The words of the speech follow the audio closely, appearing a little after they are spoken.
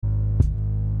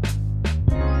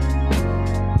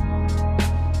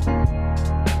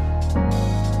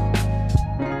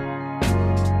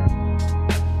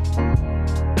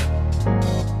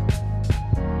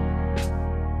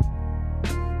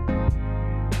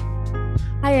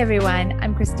Hi, everyone.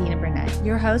 I'm Christina Burnett,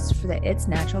 your host for the It's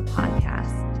Natural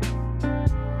podcast.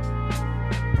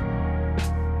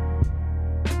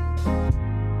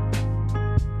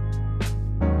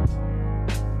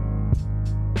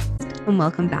 And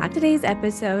welcome back. Today's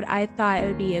episode, I thought it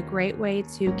would be a great way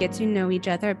to get to know each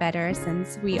other better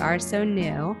since we are so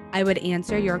new. I would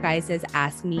answer your guys'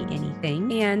 Ask Me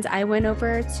Anything. And I went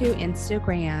over to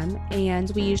Instagram, and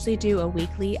we usually do a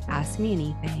weekly Ask Me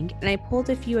Anything. And I pulled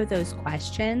a few of those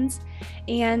questions,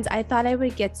 and I thought I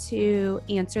would get to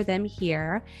answer them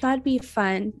here. Thought it'd be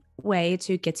fun way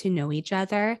to get to know each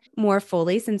other more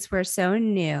fully since we're so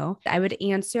new. I would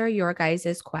answer your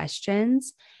guys'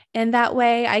 questions. And that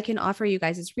way I can offer you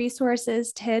guys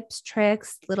resources, tips,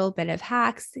 tricks, little bit of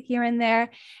hacks here and there.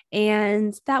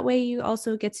 And that way you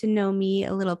also get to know me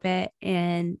a little bit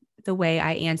in the way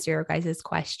I answer your guys'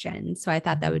 questions. So I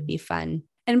thought that would be fun.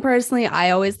 And personally,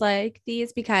 I always like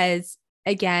these because,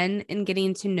 again, in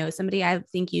getting to know somebody, I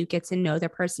think you get to know their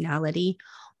personality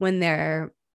when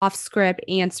they're off script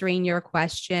answering your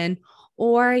question,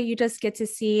 or you just get to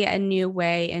see a new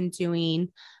way in doing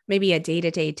maybe a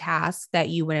day-to-day task that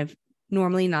you would have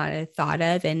normally not have thought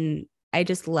of. And I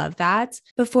just love that.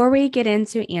 Before we get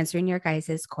into answering your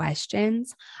guys'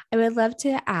 questions, I would love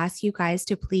to ask you guys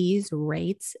to please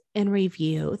rate and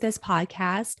review this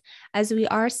podcast as we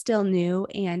are still new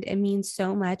and it means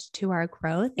so much to our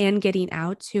growth and getting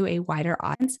out to a wider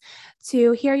audience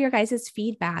to hear your guys'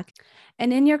 feedback.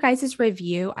 And in your guys'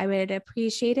 review, I would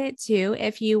appreciate it too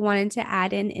if you wanted to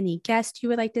add in any guests you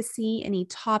would like to see, any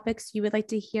topics you would like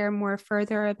to hear more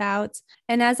further about.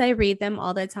 And as I read them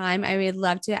all the time, I would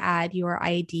love to add your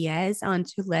ideas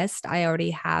onto list I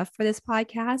already have for this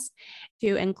podcast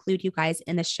to include you guys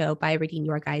in the show by reading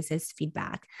your guys'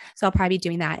 feedback. So I'll probably be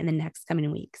doing that in the next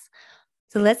coming weeks.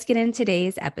 So let's get into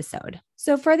today's episode.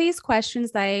 So for these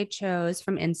questions that I chose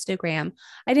from Instagram,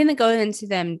 I didn't go into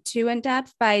them too in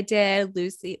depth, but I did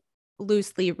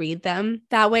loosely read them.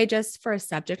 That way, just for a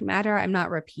subject matter, I'm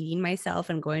not repeating myself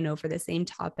and going over the same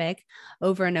topic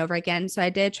over and over again. So I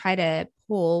did try to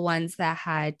pull ones that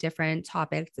had different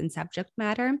topics and subject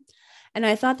matter. And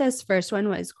I thought this first one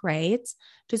was great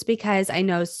just because I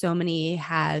know so many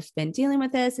have been dealing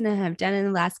with this and have done it in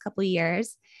the last couple of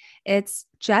years. It's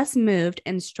just moved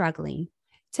and struggling.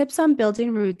 Tips on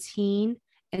building routine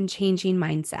and changing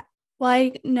mindset. Well,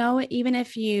 I know even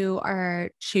if you are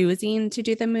choosing to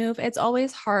do the move, it's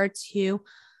always hard to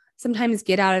sometimes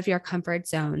get out of your comfort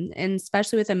zone. And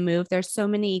especially with a move, there's so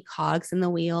many cogs in the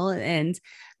wheel and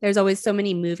there's always so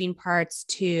many moving parts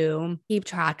to keep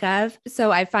track of.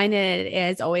 So I find it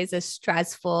is always a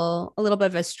little bit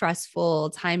of a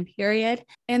stressful time period.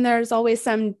 And there's always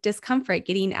some discomfort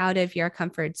getting out of your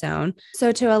comfort zone.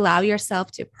 So to allow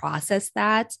yourself to process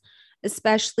that,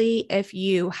 especially if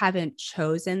you haven't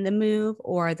chosen the move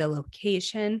or the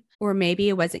location, or maybe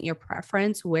it wasn't your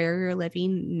preference where you're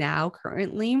living now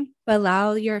currently, but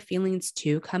allow your feelings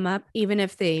to come up, even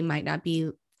if they might not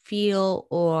feel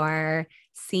or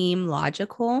seem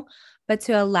logical, but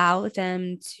to allow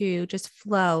them to just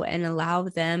flow and allow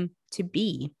them to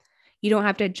be. You don't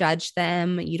have to judge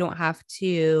them. You don't have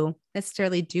to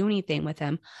necessarily do anything with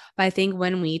them. But I think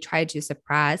when we try to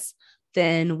suppress,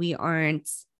 then we aren't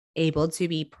able to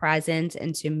be present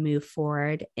and to move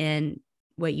forward in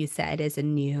what you said is a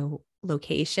new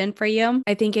location for you.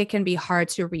 I think it can be hard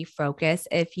to refocus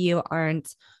if you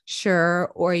aren't sure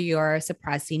or you're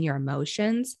suppressing your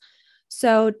emotions.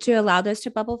 So to allow this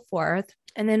to bubble forth,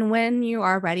 and then when you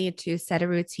are ready to set a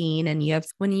routine and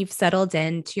when you've settled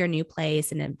into your new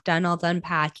place and have done all the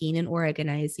unpacking and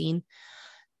organizing,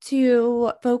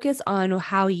 to focus on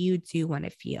how you do want to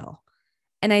feel.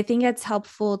 And I think it's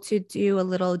helpful to do a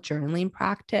little journaling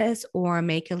practice or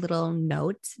make a little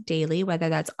note daily, whether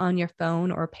that's on your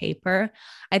phone or paper.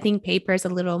 I think paper is a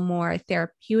little more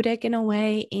therapeutic in a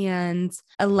way and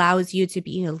allows you to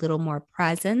be a little more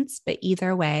present. But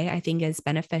either way, I think is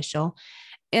beneficial.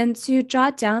 And to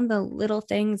jot down the little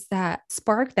things that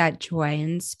spark that joy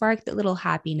and spark that little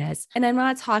happiness. And I'm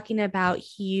not talking about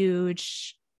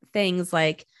huge things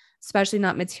like, especially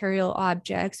not material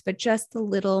objects, but just the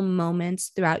little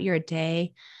moments throughout your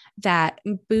day that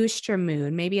boost your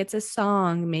mood. Maybe it's a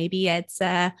song, maybe it's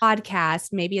a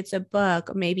podcast, maybe it's a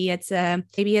book, maybe it's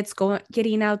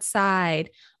getting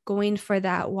outside, going for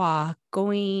that walk,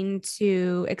 going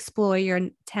to explore your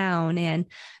town and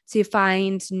to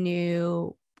find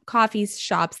new coffee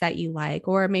shops that you like,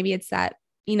 or maybe it's that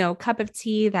cup of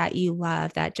tea that you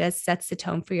love that just sets the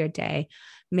tone for your day.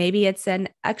 Maybe it's an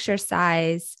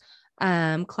exercise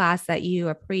class that you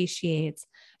appreciate.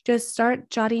 Just start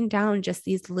jotting down just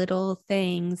these little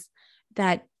things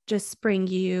that just bring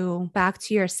you back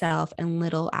to yourself and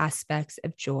little aspects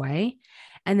of joy,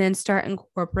 and then start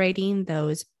incorporating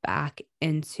those back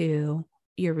into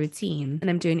your routine. And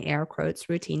I'm doing air quotes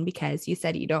routine because you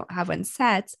said you don't have one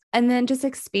set. And then just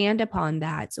expand upon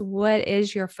that. What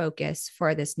is your focus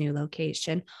for this new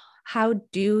location? How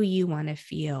do you want to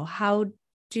feel? How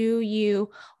do you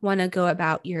want to go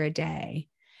about your day?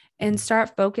 And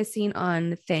start focusing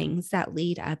on things that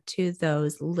lead up to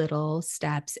those little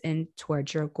steps in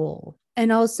towards your goal.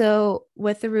 And also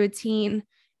with the routine,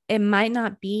 it might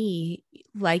not be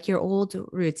like your old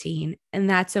routine, and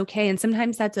that's okay. And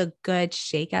sometimes that's a good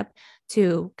shakeup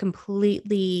to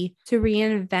completely to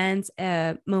reinvent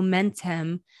a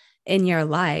momentum in your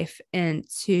life and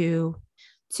to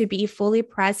be fully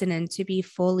present and to be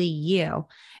fully you.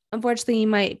 Unfortunately, you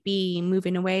might be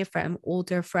moving away from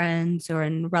older friends or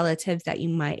relatives that you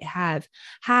might have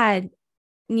had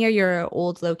near your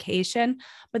old location,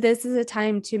 but this is a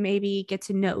time to maybe get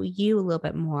to know you a little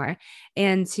bit more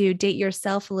and to date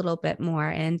yourself a little bit more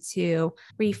and to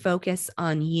refocus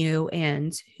on you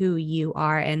and who you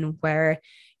are and where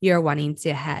you're wanting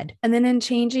to head. And then in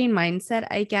changing mindset,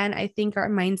 again, I think our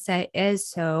mindset is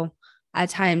so at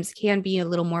times can be a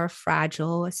little more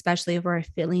fragile, especially if we're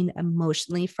feeling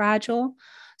emotionally fragile.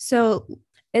 So,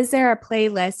 is there a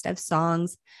playlist of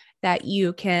songs that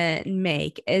you can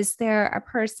make? Is there a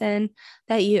person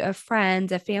a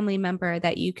friend, a family member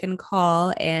that you can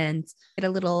call and get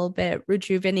a little bit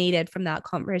rejuvenated from that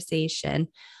conversation?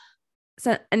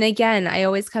 So, and again, I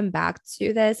always come back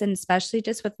to this, and especially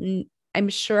just with I'm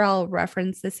sure I'll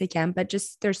reference this again, but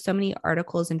just there's so many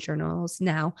articles and journals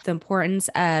now. The importance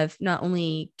of not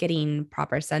only getting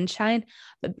proper sunshine,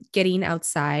 but getting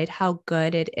outside, how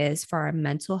good it is for our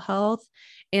mental health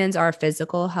and our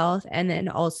physical health. And then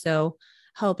also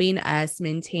helping us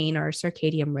maintain our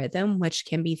circadian rhythm, which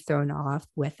can be thrown off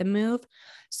with a move.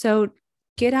 So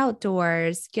get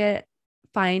outdoors,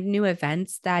 find new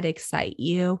events that excite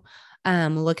you.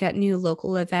 Look at new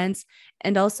local events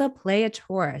and also play a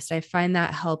tourist. I find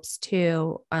that helps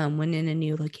too when in a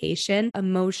new location,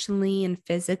 emotionally and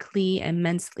physically and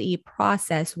mentally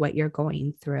process what you're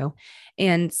going through.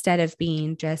 And instead of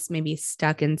being just maybe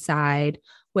stuck inside,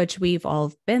 which we've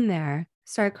all been there,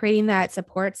 start creating that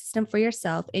support system for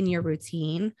yourself in your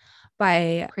routine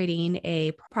by creating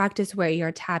a practice where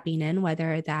you're tapping in,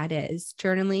 whether that is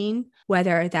journaling,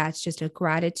 whether that's just a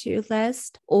gratitude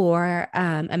list or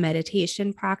a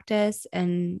meditation practice.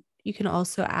 And you can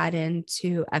also add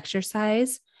into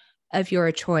exercise of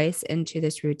your choice into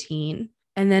this routine.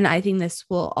 And then I think this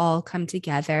will all come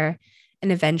together.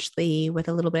 And eventually, with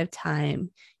a little bit of time,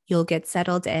 you'll get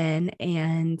settled in.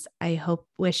 And I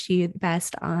wish you the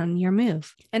best on your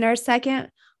move. And our second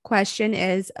question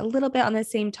is a little bit on the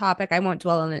same topic. I won't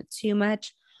dwell on it too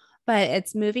much, but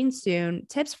it's moving soon.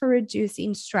 Tips for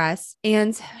reducing stress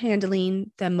and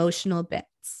handling the emotional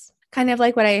bits. Kind of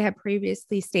like what I had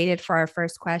previously stated for our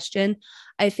first question.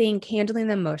 I think handling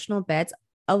the emotional bits,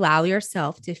 allow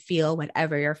yourself to feel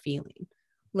whatever you're feeling.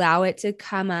 Allow it to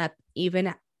come up,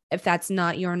 even if that's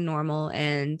not your normal.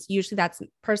 And usually that's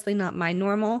personally not my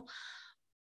normal.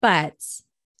 But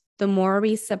the more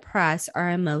we suppress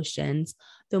our emotions,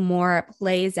 the more it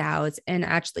plays out and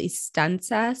actually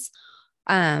stunts us,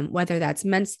 whether that's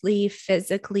mentally,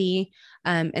 physically,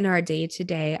 in our day to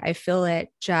day. I feel it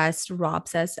just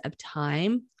robs us of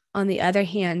time. On the other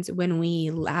hand, when we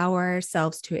allow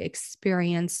ourselves to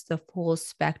experience the full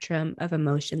spectrum of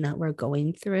emotion that we're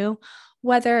going through,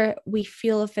 whether we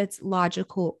feel if it's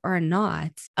logical or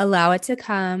not, allow it to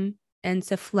come and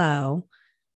to flow.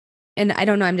 And I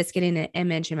don't know, I'm just getting an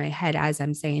image in my head as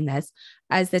I'm saying this,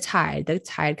 as the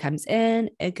tide comes in,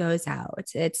 it goes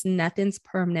out. Nothing's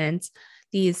permanent.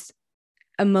 These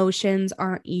emotions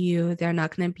aren't you. They're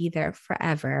not going to be there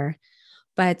forever,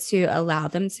 but to allow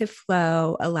them to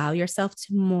flow, allow yourself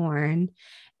to mourn.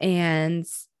 And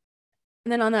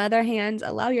then on the other hand,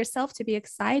 allow yourself to be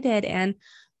excited and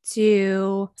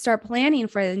to start planning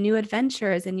for the new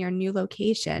adventures in your new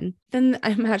location. Then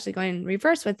I'm actually going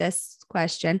reverse with this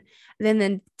question. Then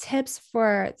the tips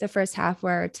for the first half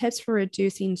were tips for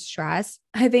reducing stress.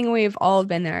 I think we've all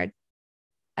been there.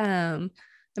 I'm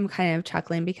kind of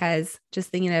chuckling because just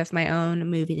thinking of my own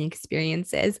moving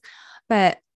experiences,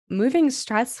 but moving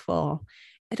stressful.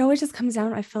 It always just comes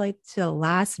down, I feel like, to the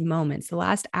last moments, the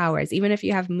last hours. Even if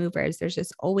you have movers, there's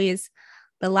just always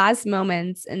the last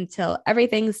moments until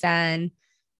everything's done.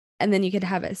 And then you could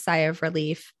have a sigh of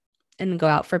relief and go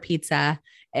out for pizza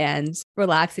and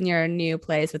relax in your new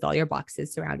place with all your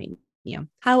boxes surrounding you.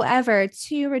 However,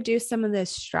 to reduce some of the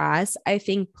stress, I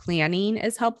think planning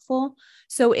is helpful.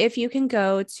 So if you can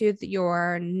go to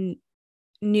your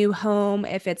new home,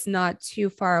 if it's not too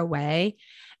far away,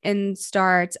 and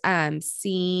start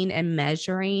seeing and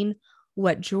measuring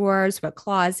what drawers, what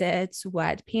closets,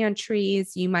 what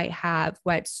pantries you might have,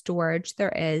 what storage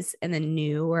there is in the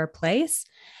newer place.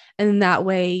 And that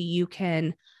way you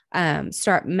can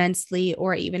start mentally,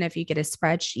 or even if you get a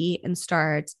spreadsheet and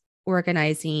start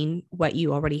organizing what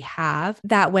you already have.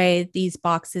 That way, these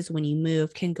boxes, when you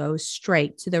move, can go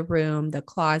straight to the room, the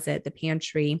closet, the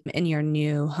pantry in your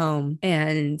new home,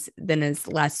 and then it's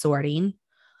less sorting.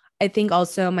 I think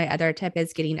also my other tip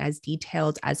is getting as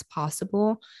detailed as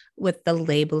possible with the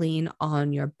labeling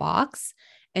on your box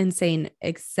and saying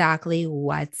exactly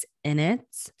what's in it.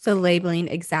 So labeling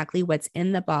exactly what's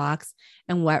in the box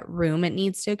and what room it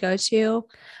needs to go to,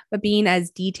 but being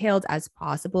as detailed as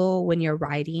possible when you're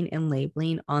writing and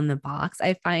labeling on the box,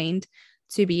 I find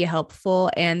to be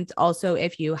helpful. And also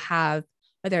if you have,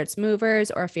 whether it's movers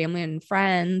or family and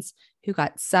friends who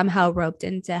got somehow roped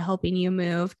into helping you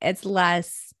move, it's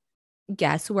less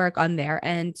guesswork on their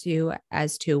end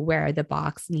as to where the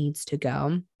box needs to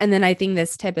go. And then I think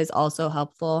this tip is also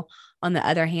helpful on the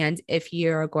other hand, if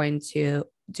you're going to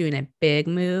doing a big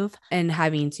move and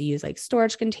having to use like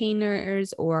storage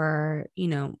containers, or,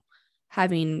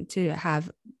 having to have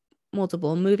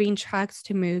multiple moving trucks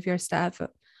to move your stuff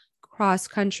cross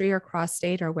country or cross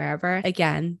state or wherever.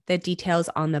 Again, the details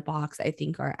on the box, I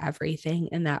think, are everything.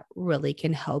 And that really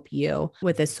can help you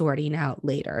with the sorting out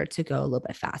later to go a little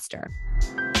bit faster.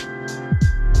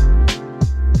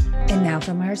 And now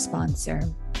from our sponsor.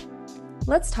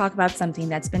 Let's talk about something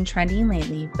that's been trending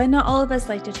lately, but not all of us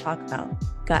like to talk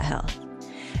about: gut health.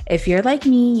 If you're like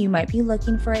me, you might be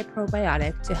looking for a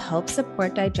probiotic to help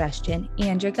support digestion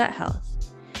and your gut health.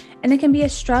 And it can be a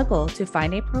struggle to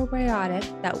find a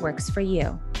probiotic that works for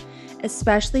you,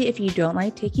 especially if you don't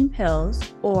like taking pills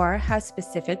or have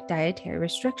specific dietary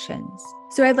restrictions.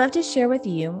 So I'd love to share with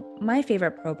you my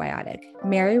favorite probiotic,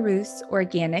 Mary Ruth's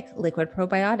Organic Liquid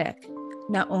Probiotic.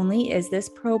 Not only is this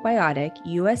probiotic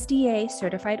USDA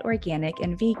certified organic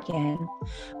and vegan,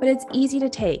 but it's easy to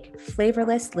take,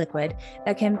 flavorless liquid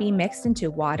that can be mixed into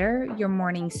water, your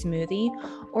morning smoothie,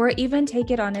 or even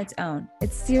take it on its own.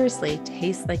 It seriously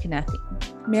tastes like nothing.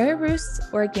 Mary Ruth's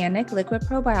Organic Liquid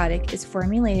Probiotic is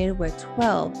formulated with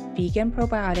 12 vegan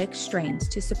probiotic strains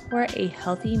to support a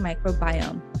healthy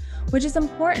microbiome, which is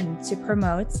important to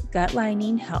promote gut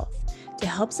lining health to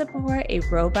help support a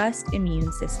robust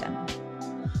immune system.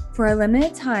 For a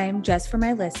limited time, just for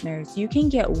my listeners, you can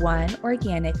get one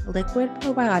organic liquid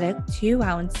probiotic 2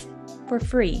 ounce for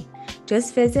free.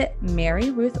 Just visit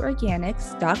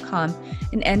maryruthorganics.com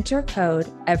and enter code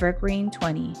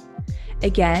EVERGREEN20.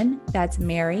 Again, that's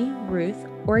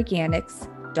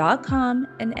maryruthorganics.com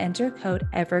and enter code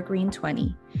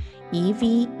EVERGREEN20.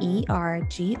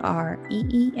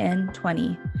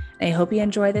 EVERGREEN20. I hope you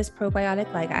enjoy this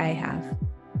probiotic like I have.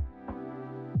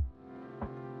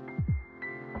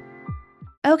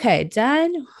 Okay,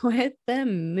 done with the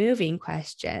moving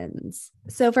questions.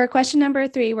 So for question number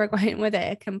 3, we're going with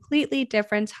a completely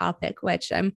different topic,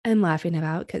 which I'm laughing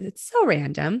about because it's so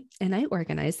random and I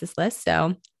organized this list.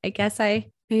 So I guess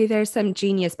maybe there's some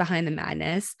genius behind the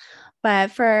madness.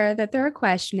 But for the third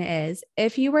question is,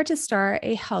 if you were to start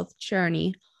a health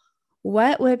journey,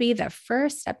 what would be the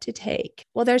first step to take?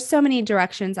 Well, there's so many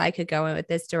directions I could go in with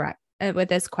this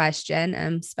question,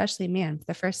 especially,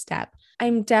 the first step.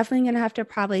 I'm definitely going to have to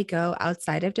probably go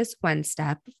outside of just one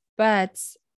step, but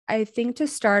I think to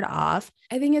start off,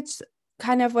 I think it's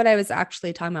kind of what I was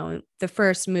actually talking about. The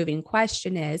first moving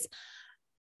question is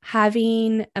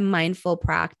having a mindful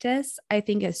practice, I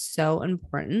think is so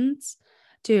important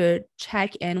to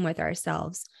check in with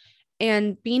ourselves.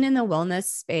 And being in the wellness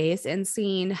space and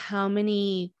seeing how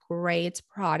many great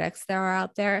products there are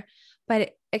out there,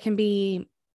 but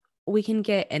we can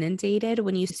get inundated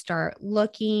when you start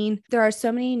looking. There are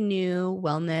so many new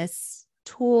wellness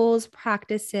tools,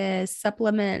 practices,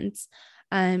 supplements,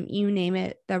 you name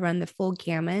it, that run the full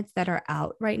gamut that are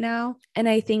out right now. And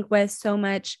I think with so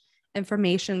much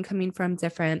information coming from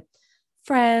different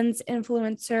friends,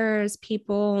 influencers,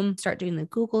 people start doing the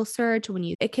Google search,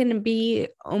 it can be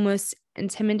almost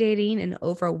intimidating and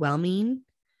overwhelming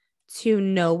to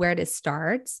know where to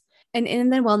start. And in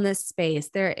the wellness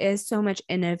space, there is so much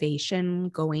innovation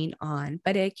going on,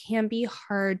 but it can be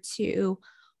hard to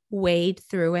wade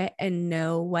through it and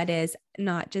know what is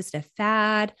not just a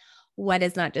fad, what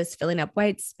is not just filling up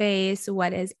white space,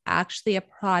 what is actually a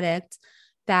product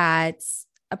that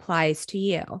applies to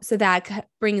you. So that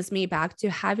brings me back to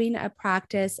having a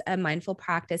mindful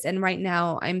practice. And right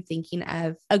now I'm thinking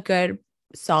of a good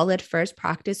solid first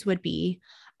practice would be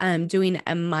doing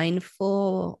a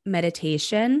mindful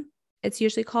meditation it's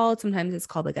usually called. Sometimes it's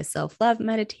called like a self-love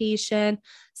meditation.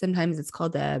 Sometimes it's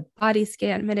called a body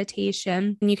scan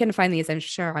meditation. And you can find these, I'm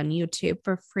sure, on YouTube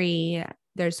for free.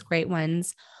 There's great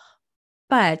ones.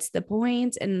 But the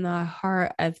point and the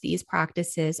heart of these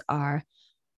practices are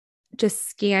just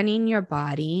scanning your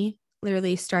body,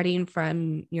 literally starting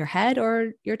from your head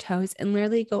or your toes and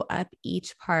literally go up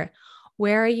each part.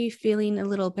 Where are you feeling a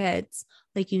little bit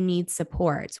like you need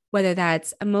support, whether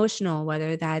that's emotional,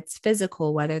 whether that's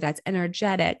physical, whether that's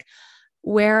energetic?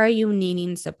 Where are you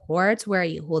needing support? Where are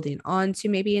you holding on to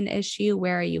maybe an issue?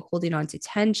 Where are you holding on to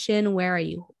tension? Where are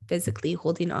you physically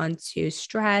holding on to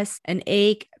stress, an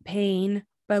ache, pain?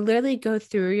 But literally go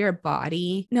through your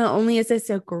body. Not only is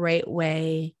this a great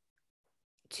way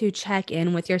to check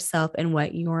in with yourself and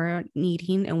what you're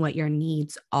needing and what your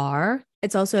needs are,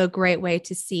 it's also a great way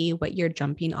to see what your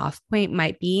jumping off point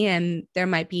might be. And there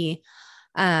might be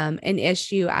an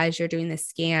issue as you're doing the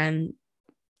scan.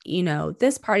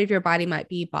 This part of your body might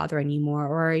be bothering you more,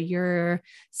 or your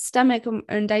stomach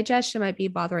and digestion might be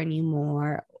bothering you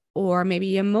more, or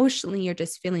maybe emotionally you're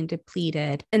just feeling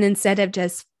depleted. And instead of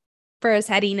just first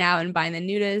heading out and buying the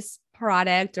newest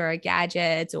product or a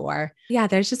gadget, or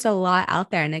there's just a lot out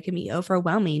there and it can be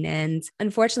overwhelming. And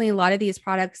unfortunately, a lot of these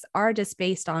products are just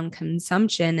based on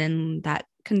consumption and that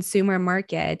consumer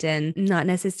market, and not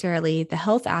necessarily the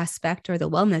health aspect or the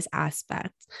wellness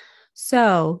aspect.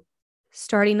 So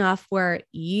starting off where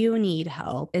you need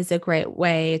help is a great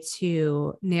way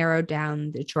to narrow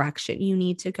down the direction you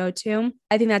need to go to.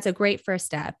 I think that's a great first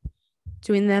step.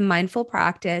 Doing the mindful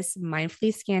practice,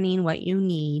 mindfully scanning what you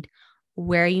need,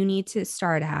 where you need to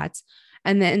start at.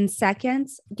 And then second,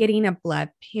 getting a blood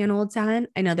panel done.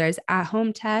 I know there's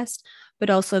at-home test, but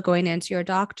also going into your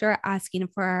doctor, asking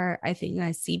for, I think,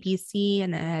 a CBC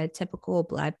and a typical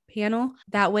blood panel.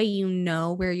 That way, you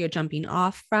know where you're jumping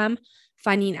off from,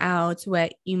 finding out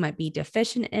what you might be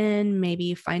deficient in,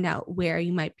 maybe find out where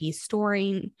you might be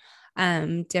storing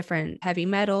different heavy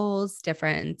metals,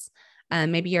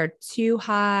 maybe you're too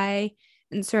high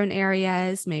in certain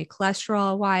areas, maybe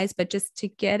cholesterol wise, but just to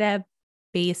get a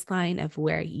baseline of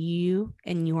where you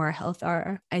and your health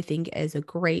are, I think is a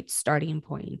great starting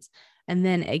point. And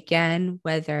then again,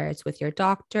 whether it's with your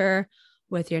doctor,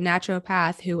 with your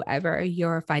naturopath, whoever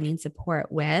you're finding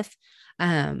support with,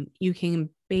 you can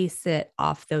base it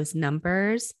off those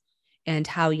numbers and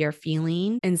how you're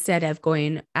feeling, instead of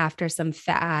going after some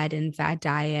fad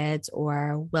diets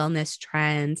or wellness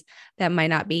trends that might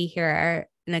not be here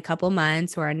in a couple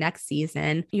months or next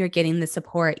season. You're getting the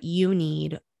support you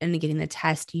need and getting the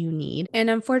test you need.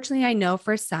 And unfortunately, I know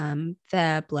for some,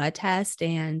 the blood test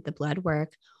and the blood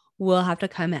work will have to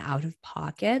come out of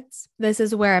pocket. This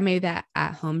is where maybe that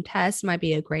at-home test might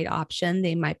be a great option.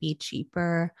 They might be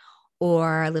cheaper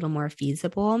or a little more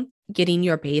feasible. Getting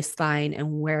your baseline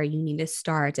and where you need to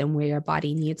start and where your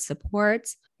body needs support,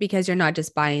 because you're not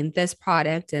just buying this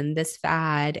product and this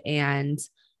fad and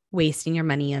wasting your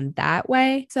money in that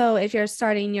way. So if you're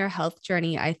starting your health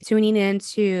journey, tuning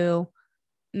into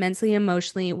mentally,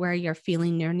 emotionally, where you're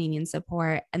feeling you're needing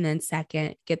support. And then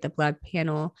second, get the blood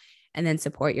panel and then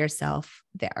support yourself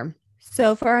there.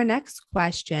 So for our next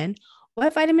question,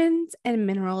 what vitamins and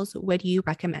minerals would you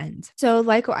recommend? So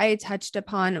like I touched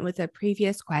upon with a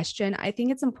previous question, I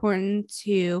think it's important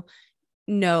to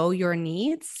know your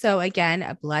needs. So again,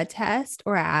 a blood test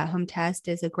or an at-home test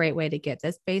is a great way to get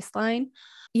this baseline.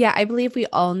 Yeah, I believe we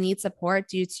all need support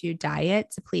due to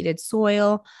diet, depleted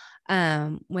soil,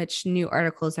 which new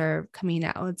articles are coming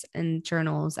out in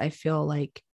journals, I feel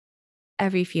like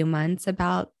every few months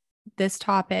about this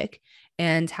topic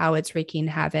and how it's wreaking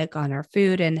havoc on our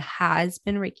food and has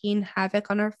been wreaking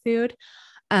havoc on our food.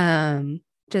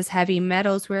 Just heavy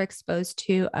metals we're exposed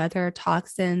to, other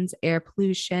toxins, air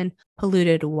pollution,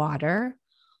 polluted water.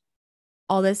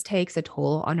 All this takes a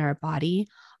toll on our body,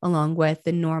 along with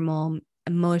the normal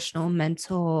emotional,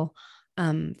 mental,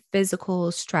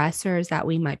 physical stressors that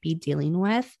we might be dealing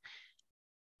with.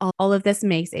 All of this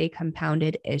makes a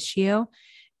compounded issue.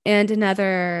 And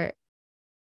another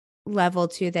level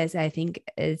to this, I think,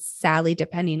 is sadly,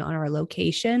 depending on our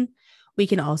location, we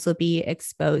can also be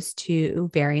exposed to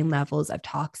varying levels of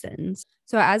toxins.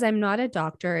 So as I'm not a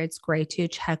doctor, it's great to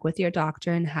check with your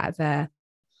doctor and have a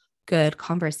good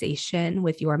conversation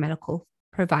with your medical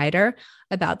provider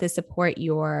about the support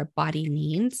your body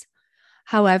needs.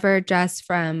 However, just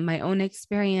from my own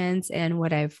experience and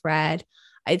what I've read,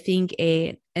 I think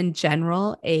in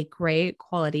general, a great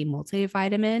quality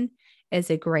multivitamin is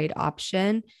a great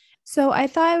option. So I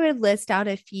thought I would list out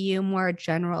a few more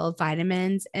general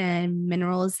vitamins and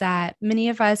minerals that many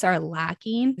of us are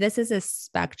lacking. This is a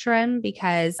spectrum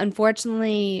because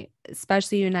unfortunately,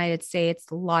 especially United States,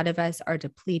 a lot of us are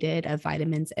depleted of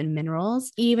vitamins and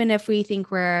minerals. Even if we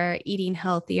think we're eating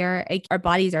healthier, our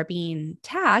bodies are being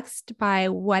taxed by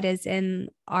what is in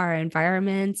our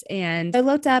environment. And I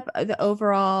looked up the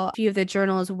overall few of the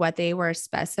journals, what they were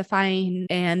specifying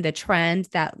and the trend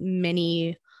that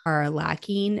many are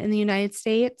lacking in the United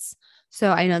States.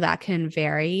 So I know that can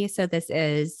vary. So this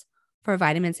is for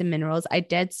vitamins and minerals. I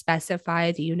did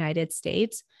specify the United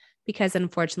States because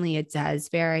unfortunately it does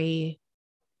vary.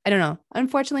 I don't know.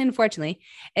 Unfortunately,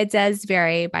 it does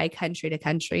vary by country to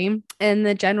country. And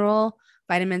the general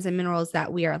vitamins and minerals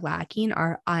that we are lacking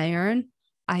are iron,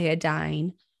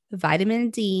 iodine,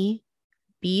 vitamin D,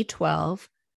 B12,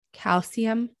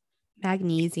 calcium,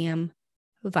 magnesium,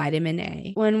 vitamin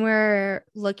A. When we're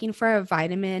looking for a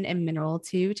vitamin and mineral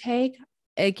to take,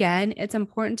 again, it's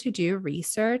important to do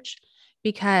research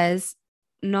because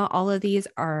not all of these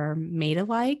are made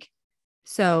alike.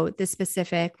 So the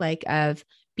specific like of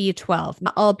B12,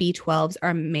 not all B12s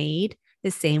are made the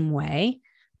same way,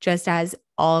 just as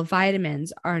all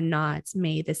vitamins are not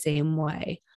made the same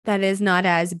way. That is not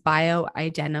as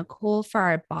bioidentical for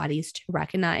our bodies to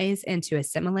recognize and to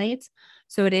assimilate.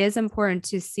 So it is important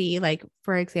to see, like,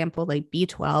 for example, like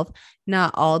B12,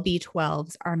 not all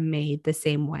B12s are made the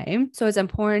same way. So it's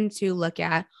important to look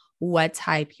at what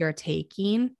type you're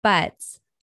taking, but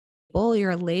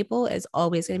your label is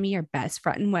always going to be your best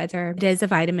friend, whether it is a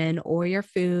vitamin or your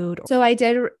food. So I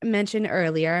did mention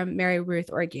earlier, Mary Ruth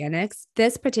Organics.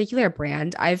 This particular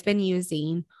brand I've been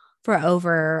using for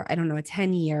over,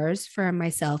 10 years for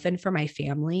myself and for my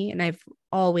family. And I've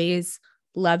always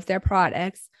loved their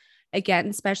products. Again,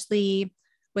 especially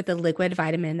with the liquid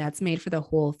vitamin that's made for the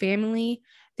whole family.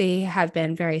 They have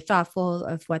been very thoughtful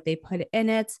of what they put in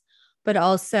it, but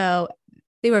also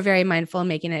they were very mindful of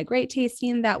making it great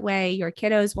tasting. That way your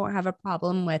kiddos won't have a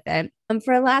problem with it.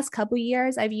 For the last couple of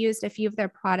years, I've used a few of their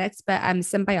products, but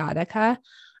Symbiotica.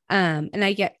 And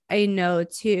I know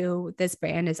too, this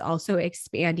brand is also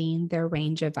expanding their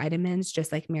range of vitamins,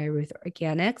 just like Mary Ruth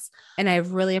Organics. And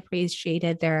I've really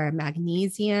appreciated their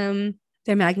magnesium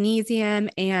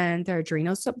and their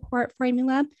adrenal support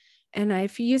formula. And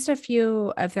I've used a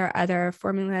few of their other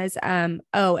formulas. I'm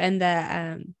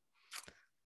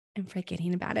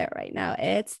forgetting about it right now.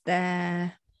 I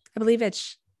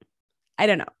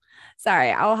don't know.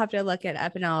 Sorry, I'll have to look it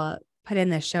up and I'll put in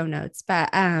the show notes. But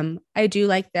I do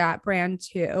like that brand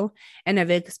too. And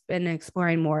I've been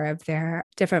exploring more of their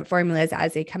different formulas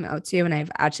as they come out too. And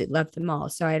I've actually loved them all.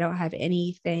 So I don't have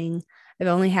anything. I've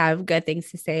only have good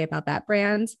things to say about that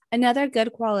brand. Another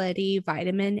good quality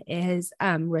vitamin is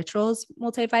Rituals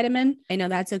multivitamin. I know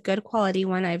that's a good quality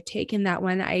one. I've taken that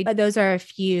one. Those are a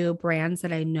few brands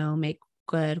that I know make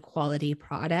good quality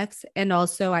products. And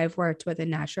also I've worked with a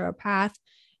naturopath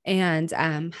and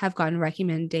have gotten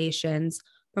recommendations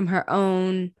from her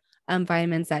own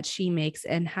vitamins that she makes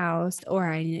in-house, or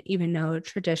I even know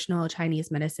traditional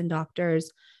Chinese medicine doctors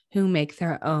who make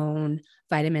their own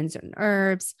vitamins and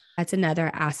herbs. That's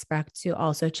another aspect to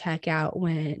also check out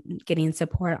when getting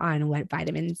support on what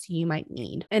vitamins you might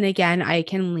need. And again, I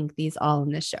can link these all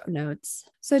in the show notes.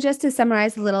 So just to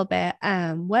summarize a little bit,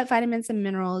 what vitamins and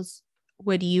minerals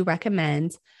would you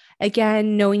recommend?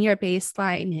 Again, knowing your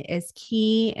baseline is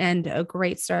key and a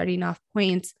great starting off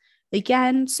point.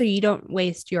 Again, so you don't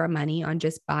waste your money on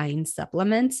just buying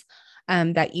supplements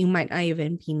that you might not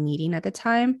even be needing at the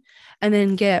time. And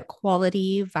then get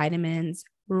quality vitamins,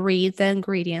 read the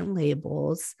ingredient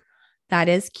labels. That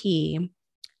is key.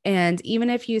 And even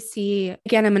if you see,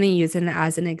 again, I'm going to use it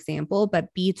as an example, but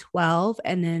B12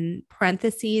 and then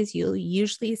parentheses, you'll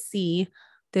usually see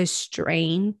the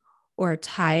strain or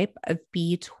type of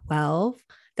B12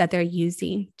 that they're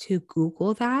using to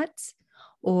Google that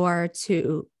or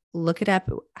to look it up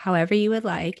however you would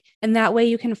like. And that way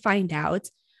you can find out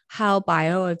how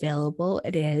bioavailable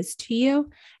it is to you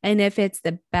and if it's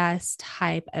the best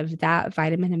type of that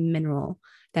vitamin and mineral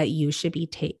that you should be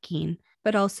taking.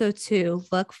 But also to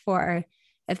look for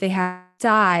if they have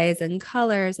dyes and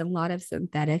colors and a lot of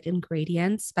synthetic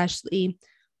ingredients, especially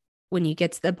when you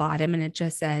get to the bottom and it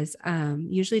just says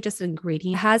usually just an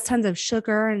ingredient. It has tons of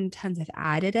sugar and tons of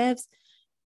additives.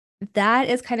 That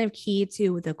is kind of key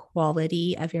to the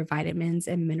quality of your vitamins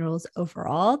and minerals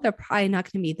overall. They're probably not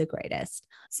going to be the greatest.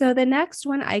 So the next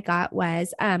one I got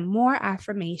was more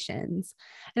affirmations.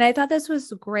 And I thought this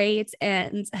was great.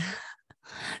 And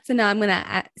so now I'm going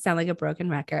to sound like a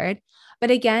broken record. But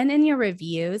again, in your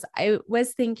reviews, I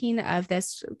was thinking of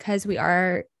this because we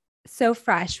are so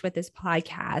fresh with this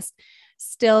podcast,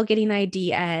 still getting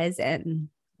ideas,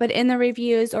 but in the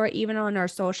reviews or even on our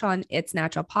social on It's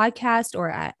Natural Podcast or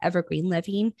at Evergreen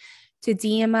Living, to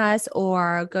DM us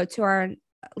or go to our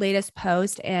latest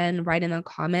post and write in the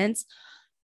comments.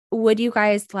 Would you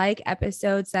guys like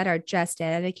episodes that are just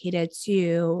dedicated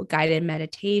to guided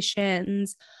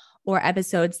meditations, or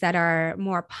episodes that are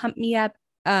more pump me up,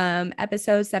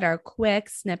 episodes that are quick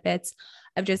snippets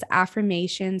of just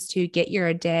affirmations to get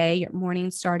your day, your morning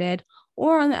started?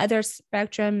 Or on the other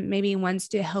spectrum, maybe ones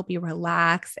to help you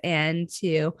relax and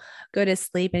to go to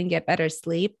sleep and get better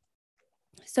sleep.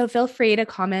 So feel free to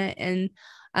comment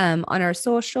on our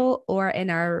social or in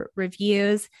our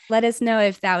reviews. Let us know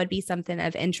if that would be something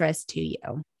of interest to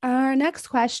you. Our next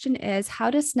question is how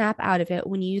to snap out of it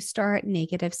when you start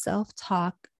negative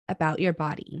self-talk about your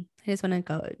body. I just want to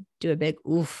go do a big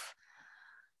oof.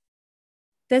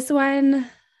 This one,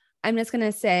 I'm just going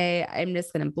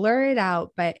to blur it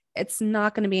out, but it's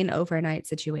not going to be an overnight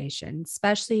situation,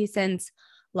 especially since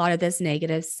a lot of this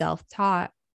negative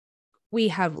self-talk we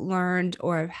have learned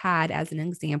or have had as an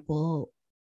example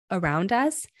around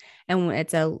us. And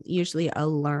it's usually a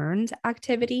learned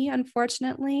activity,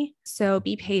 unfortunately. So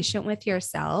be patient with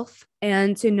yourself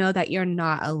and to know that you're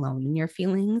not alone in your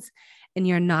feelings and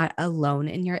you're not alone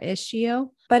in your issue.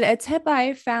 But a tip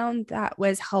I found that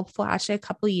was helpful actually a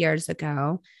couple of years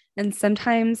ago, and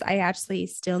sometimes I actually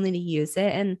still need to use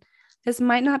it. And this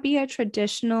might not be a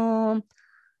traditional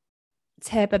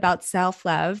tip about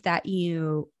self-love that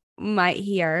you might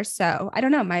hear. So I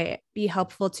don't know, might be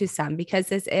helpful to some,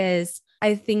 because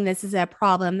I think this is a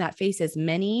problem that faces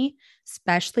many,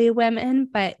 especially women,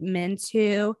 but men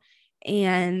too.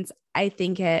 And I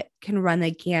think it can run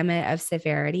the gamut of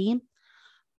severity.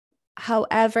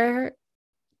 However,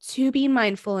 to be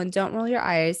mindful, and don't roll your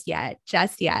eyes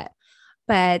just yet,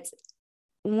 but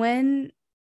when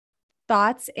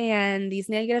thoughts and these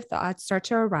negative thoughts start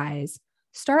to arise,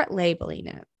 start labeling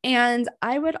it. And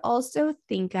I would also start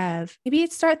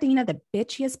thinking of the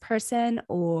bitchiest person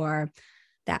or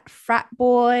that frat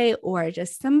boy or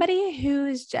just somebody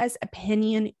whose just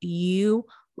opinion you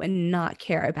would not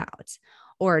care about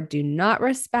or do not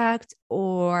respect,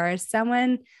 or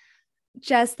someone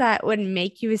just that would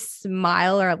make you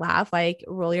smile or laugh, like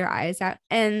roll your eyes at,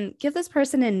 and give this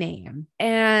person a name.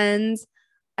 And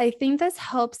I think this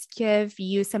helps give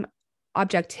you some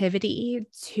objectivity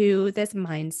to this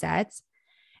mindset.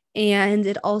 And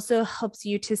it also helps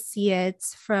you to see it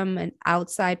from an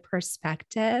outside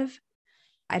perspective.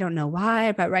 I don't know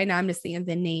why, but right now I'm just thinking of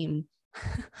the name.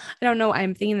 I don't know why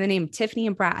I'm thinking of the name Tiffany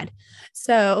and Brad.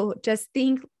 So just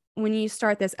think when you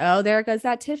start this, oh, there goes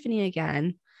that Tiffany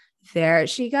again. There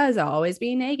she goes, always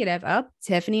being negative. Oh,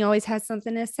 Tiffany always has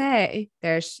something to say.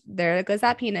 There goes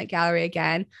that peanut gallery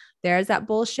again. There's that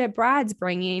bullshit Brad's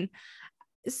bringing.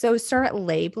 So start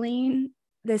labeling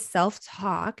this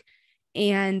self-talk.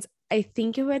 And I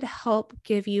think it would help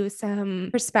give you some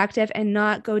perspective and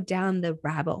not go down the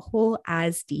rabbit hole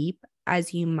as deep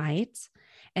as you might,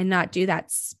 and not do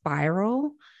that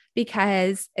spiral.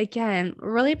 Because again,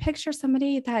 really picture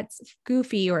somebody that's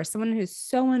goofy, or someone who's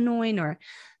so annoying, or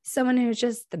someone who's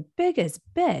just the biggest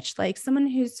bitch, like someone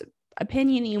whose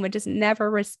opinion you would just never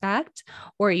respect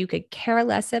or you could care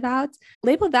less about.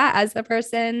 Label that as the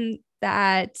person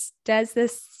that does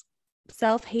this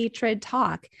self-hatred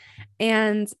talk.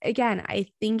 And again, I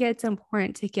think it's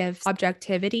important to give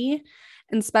objectivity,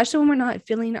 and especially when we're not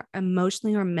feeling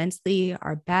emotionally or mentally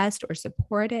our best or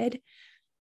supported.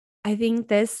 I think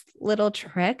this little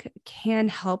trick can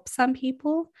help some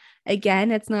people. Again,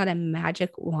 it's not a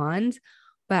magic wand,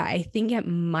 but I think it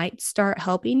might start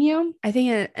helping you. I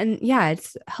think,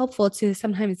 it's helpful to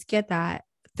sometimes get that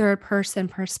third person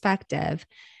perspective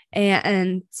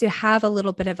and to have a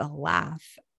little bit of a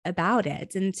laugh about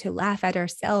it, and to laugh at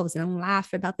ourselves and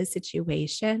laugh about the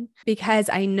situation, because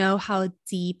I know how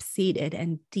deep seated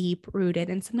and deep rooted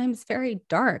and sometimes very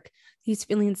dark these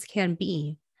feelings can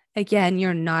be. Again,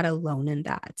 you're not alone in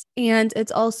that. And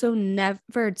it's also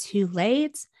never too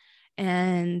late.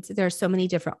 And there's so many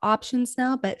different options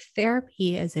now, but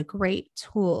therapy is a great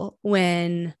tool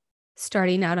when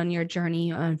starting out on your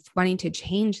journey of wanting to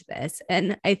change this.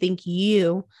 And I think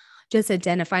you just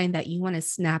identifying that you want to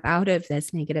snap out of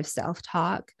this negative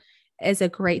self-talk is a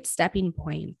great stepping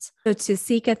point. So to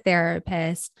seek a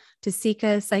therapist, to seek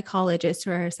a psychologist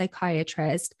or a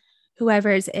psychiatrist,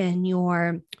 whoever's in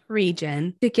your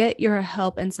region, to get your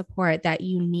help and support that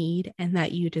you need and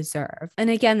that you deserve. And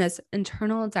again, this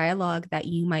internal dialogue that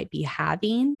you might be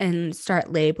having, and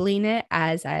start labeling it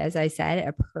as I said,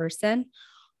 a person.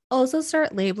 Also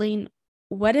start labeling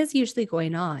what is usually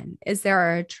going on. Is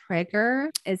there a trigger?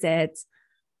 Is it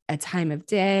a time of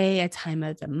day, a time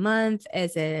of the month?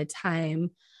 Is it a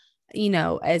time,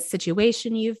 a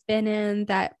situation you've been in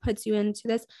that puts you into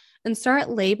this? And start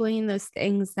labeling those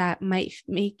things that might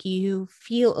make you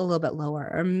feel a little bit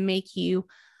lower or make you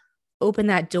open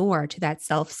that door to that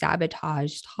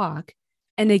self-sabotage talk.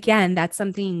 And again, that's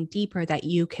something deeper that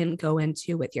you can go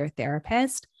into with your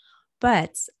therapist.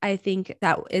 But I think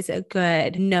that is a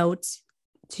good note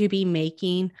to be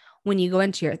making when you go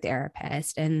into your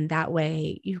therapist. And that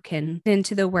way you can get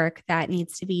into the work that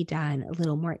needs to be done a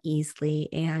little more easily.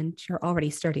 And you're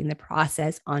already starting the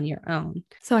process on your own.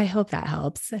 So I hope that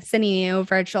helps. Sending you a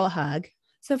virtual hug.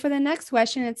 So for the next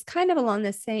question, it's kind of along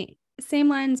the same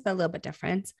lines, but a little bit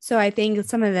different. So I think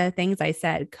some of the things I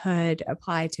said could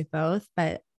apply to both,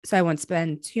 but so I won't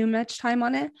spend too much time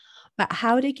on it. But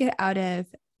how to get out of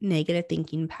negative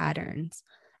thinking patterns.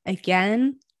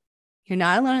 Again, you're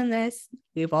not alone in this.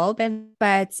 We've all been,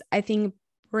 but I think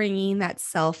bringing that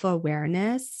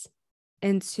self-awareness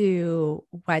into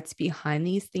what's behind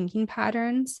these thinking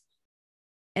patterns.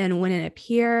 And when it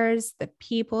appears, the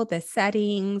people, the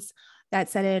settings that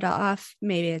set it off,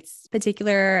 maybe it's a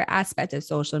particular aspect of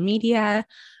social media,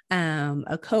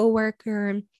 a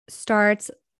coworker,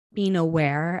 starts being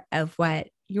aware of what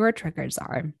your triggers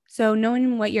are. So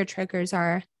knowing what your triggers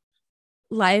are,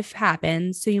 life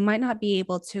happens. So you might not be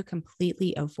able to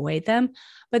completely avoid them,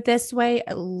 but this way,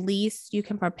 at least you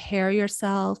can prepare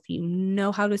yourself. You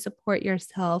know how to support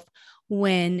yourself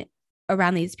when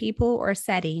around these people or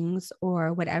settings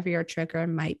or whatever your trigger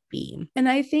might be. And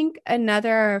I think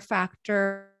another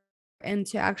factor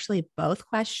into actually both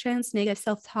questions, negative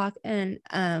self-talk and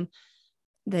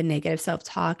the negative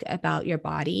self-talk about your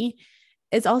body,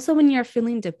 is also when you're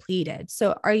feeling depleted.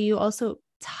 So are you also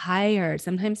tired,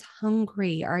 sometimes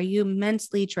hungry? Are you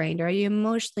mentally drained? Are you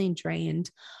emotionally drained?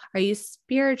 Are you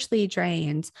spiritually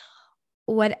drained?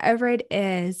 Whatever it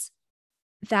is,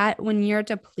 that when you're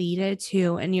depleted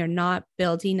too, and you're not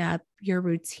building up your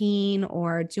routine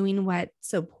or doing what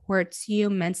supports you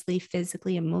mentally,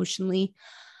 physically, emotionally,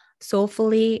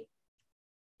 soulfully,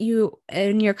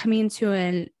 you're coming to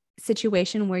a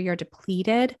situation where you're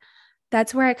depleted,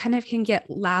 that's where it kind of can get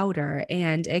louder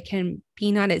and it can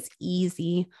be not as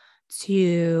easy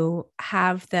to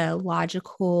have the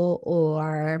logical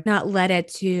or not let it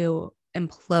to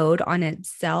implode on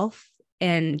itself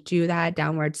and do that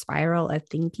downward spiral of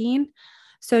thinking.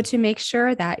 So to make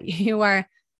sure that you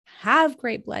have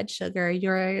great blood sugar,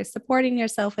 you're supporting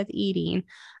yourself with eating,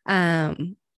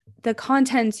 the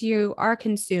content you are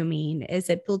consuming, is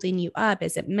it building you up?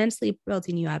 Is it mentally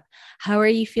building you up? How are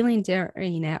you feeling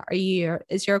during it?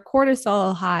 Is your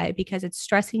cortisol high because it's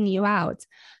stressing you out?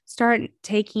 Start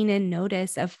taking in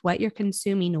notice of what you're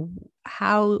consuming,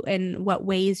 how and what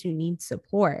ways you need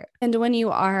support. And when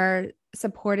you are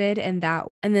supported in that,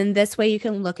 and then this way you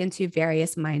can look into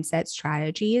various mindset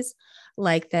strategies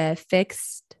like the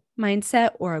fixed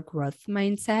mindset or a growth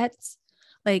mindset.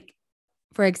 Like,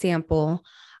 for example,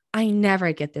 I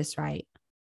never get this right,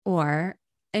 or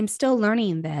I'm still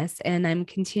learning this and I'm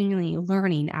continually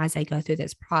learning as I go through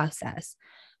this process.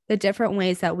 The different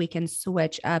ways that we can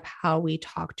switch up how we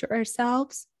talk to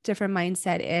ourselves. Different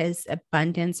mindset is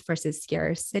abundance versus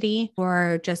scarcity,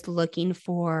 or just looking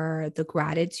for the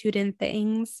gratitude in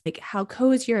things, like how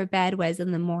cozy your bed was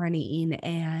in the morning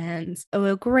and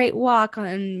a great walk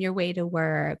on your way to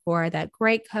work, or that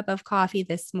great cup of coffee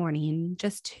this morning,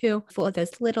 just to full of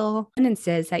those little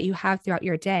abundances that you have throughout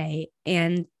your day.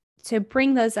 And to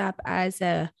bring those up as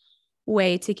a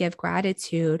way to give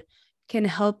gratitude can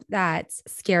help that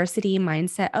scarcity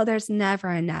mindset. Oh, there's never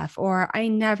enough, or I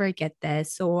never get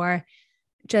this, or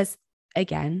just,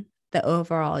 again, the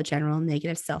overall general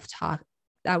negative self-talk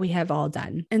that we have all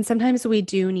done. And sometimes we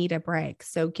do need a break.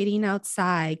 So getting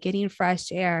outside, getting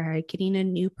fresh air, getting a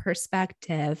new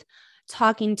perspective,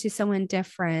 talking to someone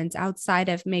different outside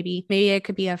of maybe it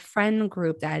could be a friend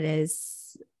group that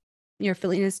is you're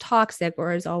feeling is toxic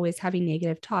or is always having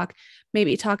negative talk.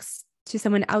 Maybe talks to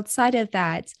someone outside of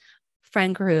that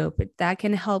friend group that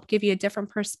can help give you a different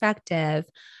perspective,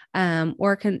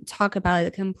 or can talk about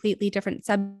a completely different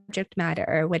subject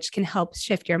matter, which can help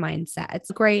shift your mindset.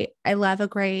 It's great. I love a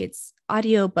great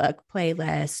audiobook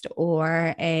playlist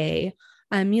or a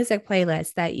music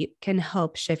playlist that you can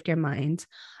help shift your mind.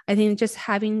 I think just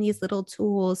having these little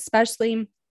tools, especially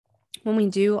when we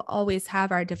do always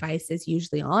have our devices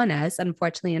usually on us,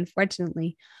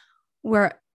 unfortunately,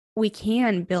 we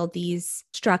can build these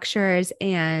structures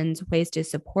and ways to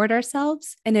support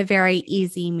ourselves in a very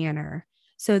easy manner.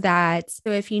 So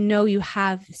if you know you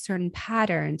have certain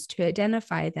patterns, to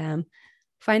identify them,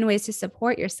 find ways to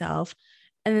support yourself,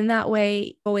 And then that way,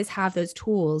 you always have those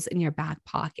tools in your back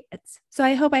pockets. So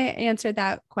I hope I answered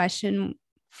that question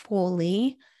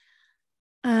fully.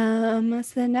 So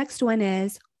the next one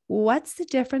is, what's the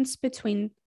difference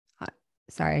between,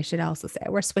 sorry, I should also say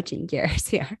we're switching gears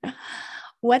here.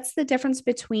 What's the difference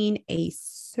between a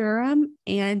serum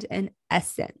and an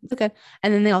essence? Okay.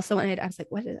 And then they also wanted, I was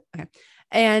like, what is it? Okay.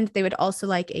 And they would also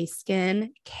like a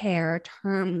skin care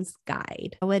terms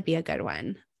guide. That would be a good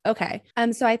one. Okay.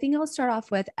 So I think I'll start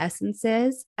off with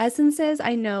essences. Essences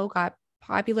I know got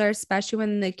popular, especially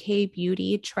when the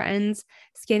K-beauty trends,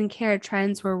 skincare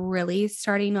trends were really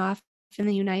starting off in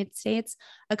the United States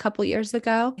a couple years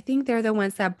ago. I think they're the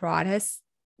ones that brought us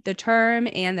the term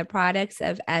and the products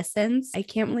of Essence. I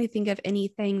can't really think of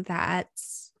anything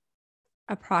that's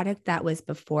a product that was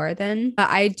before then, but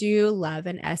I do love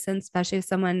an Essence, especially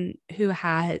someone who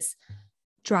has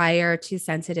drier to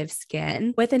sensitive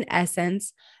skin. With an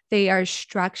Essence, they are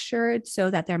structured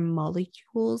so that their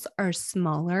molecules are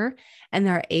smaller and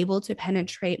they're able to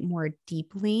penetrate more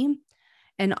deeply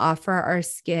and offer our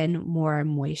skin more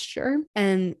moisture.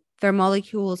 And their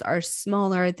molecules are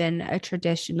smaller than a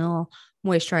traditional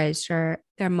moisturizer.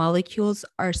 Their molecules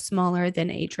are smaller than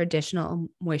a traditional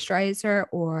moisturizer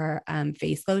or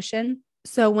face lotion.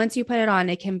 So once you put it on,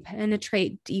 it can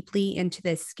penetrate deeply into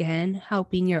the skin,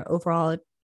 helping your overall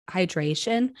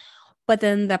hydration. But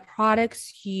then the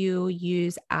products you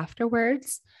use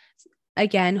afterwards,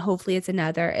 again, hopefully it's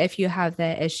another, if you have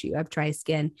the issue of dry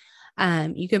skin,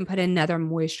 you can put another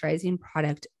moisturizing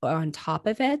product on top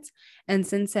of it. And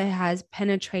since it has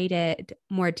penetrated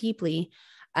more deeply,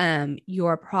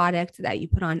 your product that you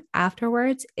put on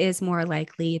afterwards is more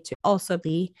likely to also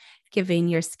be giving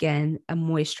your skin a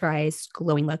moisturized,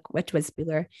 glowing look, which was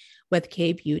popular with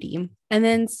K-beauty. And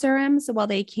then serums, while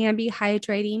they can be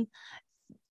hydrating,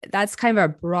 that's kind of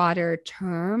a broader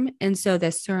term. And so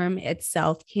the serum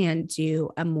itself can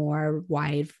do a more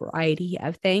wide variety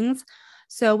of things.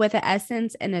 So with the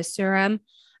essence and a serum,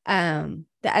 the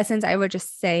essence I would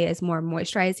just say is more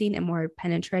moisturizing and more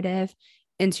penetrative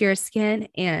into your skin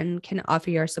and can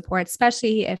offer your support,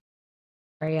 especially if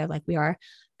area like we are,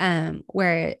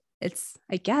 where it's,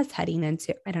 I guess, heading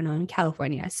into, I don't know, in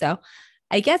California. So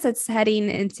I guess it's heading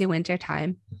into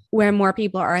wintertime where more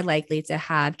people are likely to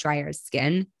have drier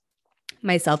skin,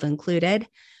 myself included.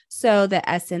 So the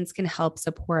essence can help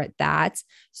support that.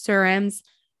 Serums,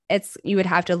 you would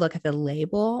have to look at the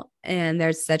label, and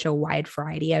there's such a wide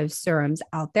variety of serums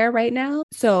out there right now.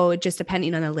 So just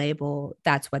depending on the label,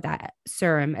 that's what that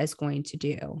serum is going to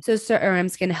do. So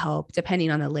serums can help,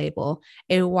 depending on the label,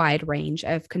 a wide range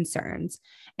of concerns.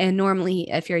 And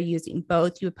normally, if you're using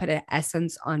both, you would put an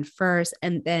essence on first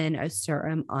and then a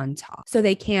serum on top. So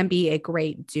they can be a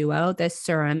great duo, the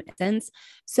serum essence.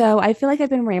 So I feel like I've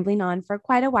been rambling on for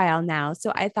quite a while now.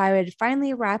 So I thought I would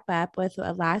finally wrap up with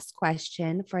a last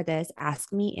question for this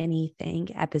Ask Me Anything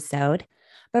episode.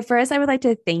 But first, I would like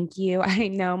to thank you. I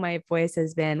know my voice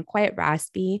has been quite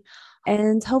raspy,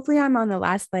 and hopefully, I'm on the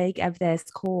last leg of this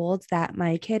cold that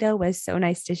my kiddo was so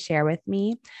nice to share with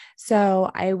me.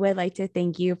 So, I would like to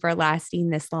thank you for lasting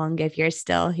this long if you're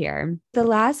still here. The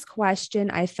last question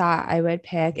I thought I would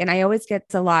pick, and I always get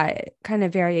a lot kind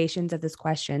of variations of this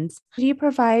questions. Do you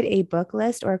provide a book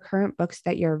list or current books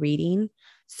that you're reading?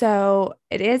 So,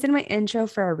 it is in my intro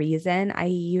for a reason. I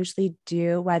usually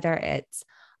do, whether it's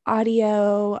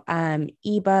audio,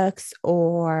 ebooks,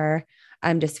 or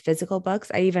just physical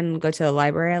books. I even go to the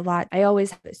library a lot. I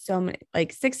always have so many,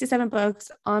 like 67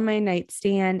 books on my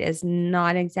nightstand is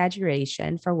not an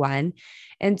exaggeration, for one.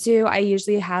 And two, I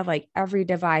usually have like every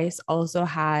device also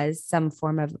has some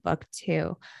form of a book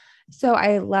too. So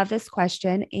I love this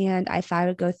question, and I thought I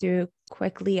would go through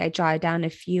quickly. I jotted down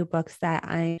a few books that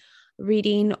I'm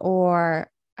reading, or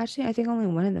actually, I think only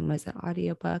one of them was an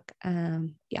audiobook.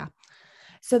 Yeah.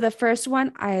 So the first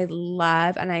one I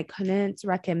love and I couldn't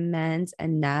recommend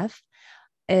enough.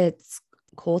 It's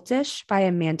Cultish by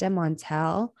Amanda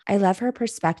Montell. I love her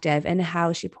perspective and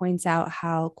how she points out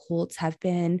how cults have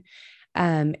been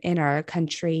in our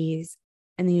countries,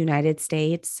 in the United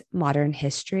States, modern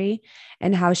history,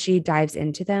 and how she dives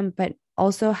into them, but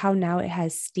also how now it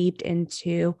has steeped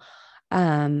into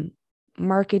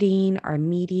marketing, our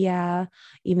media,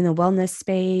 even the wellness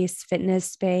space, fitness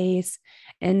space,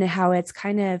 and how it's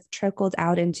kind of trickled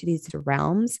out into these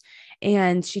realms.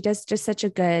 And she does just such a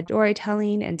good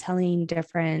storytelling and telling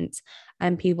different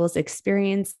people's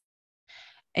experience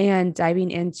and diving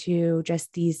into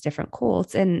just these different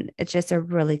cults. And it's just a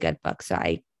really good book. So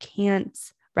I can't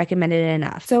recommend it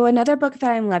enough. So another book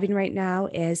that I'm loving right now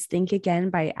is Think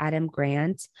Again by Adam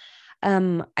Grant.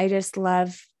 I just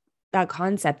love that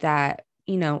concept that,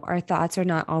 our thoughts are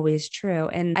not always true.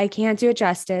 And I can't do it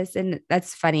justice. And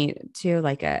that's funny too,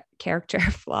 like a character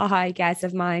flaw, I guess,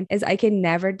 of mine is I can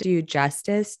never do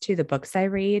justice to the books I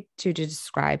read to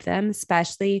describe them,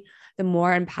 especially the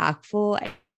more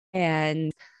impactful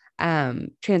and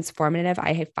transformative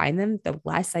I find them, the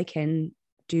less I can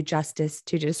do justice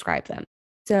to describe them.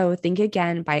 So Think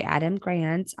Again by Adam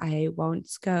Grant. I won't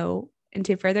go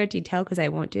into further detail because I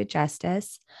won't do it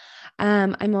justice.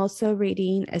 I'm also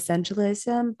reading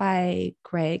Essentialism by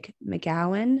Greg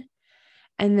McGowan.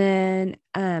 And then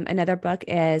another book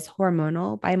is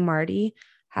Hormonal by Marty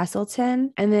Haselton.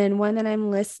 And then one that I'm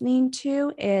listening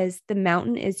to is The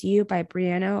Mountain Is You by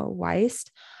Brianna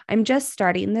Wiest. I'm just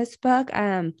starting this book.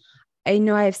 I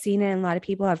know I've seen it and a lot of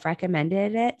people have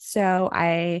recommended it. So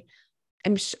I'm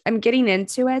getting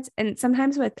into it. And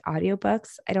sometimes with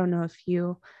audiobooks, I don't know if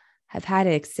you have had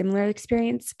a similar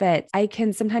experience, but I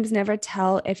can sometimes never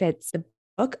tell if it's the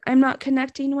book I'm not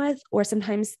connecting with or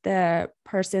sometimes the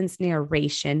person's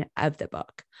narration of the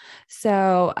book.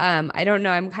 So I don't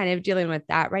know. I'm kind of dealing with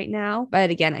that right now.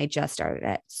 But again, I just started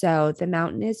it. So The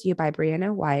Mountain Is You by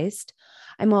Brianna Wiest.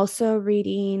 I'm also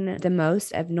reading The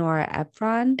Most of Nora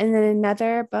Ephron. And then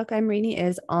another book I'm reading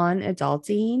is On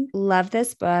Adulting. Love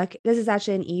this book. This is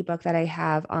actually an ebook that I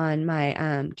have on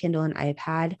my Kindle and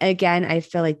iPad. Again, I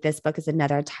feel like this book is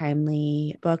another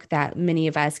timely book that many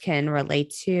of us can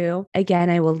relate to. Again,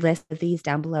 I will list these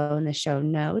down below in the show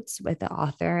notes with the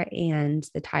author and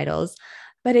the titles.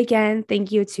 But again,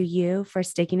 thank you to you for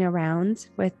sticking around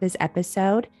with this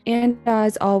episode. And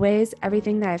as always,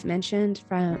 everything that I've mentioned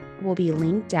will be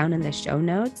linked down in the show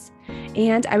notes.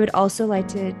 And I would also like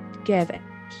to give a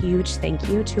huge thank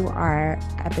you to our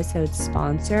episode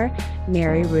sponsor,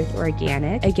 Mary Ruth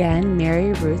Organic. Again,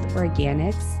 Mary Ruth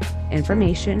Organics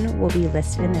information will be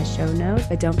listed in the show notes,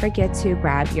 but don't forget to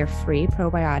grab your free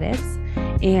probiotics.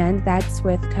 And that's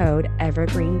with code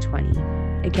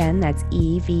Evergreen20. Again, that's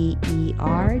EVERGREEN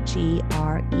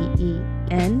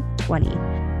 20.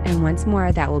 And once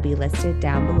more, that will be listed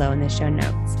down below in the show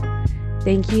notes.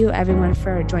 Thank you, everyone,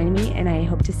 for joining me, and I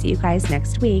hope to see you guys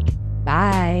next week.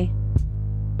 Bye.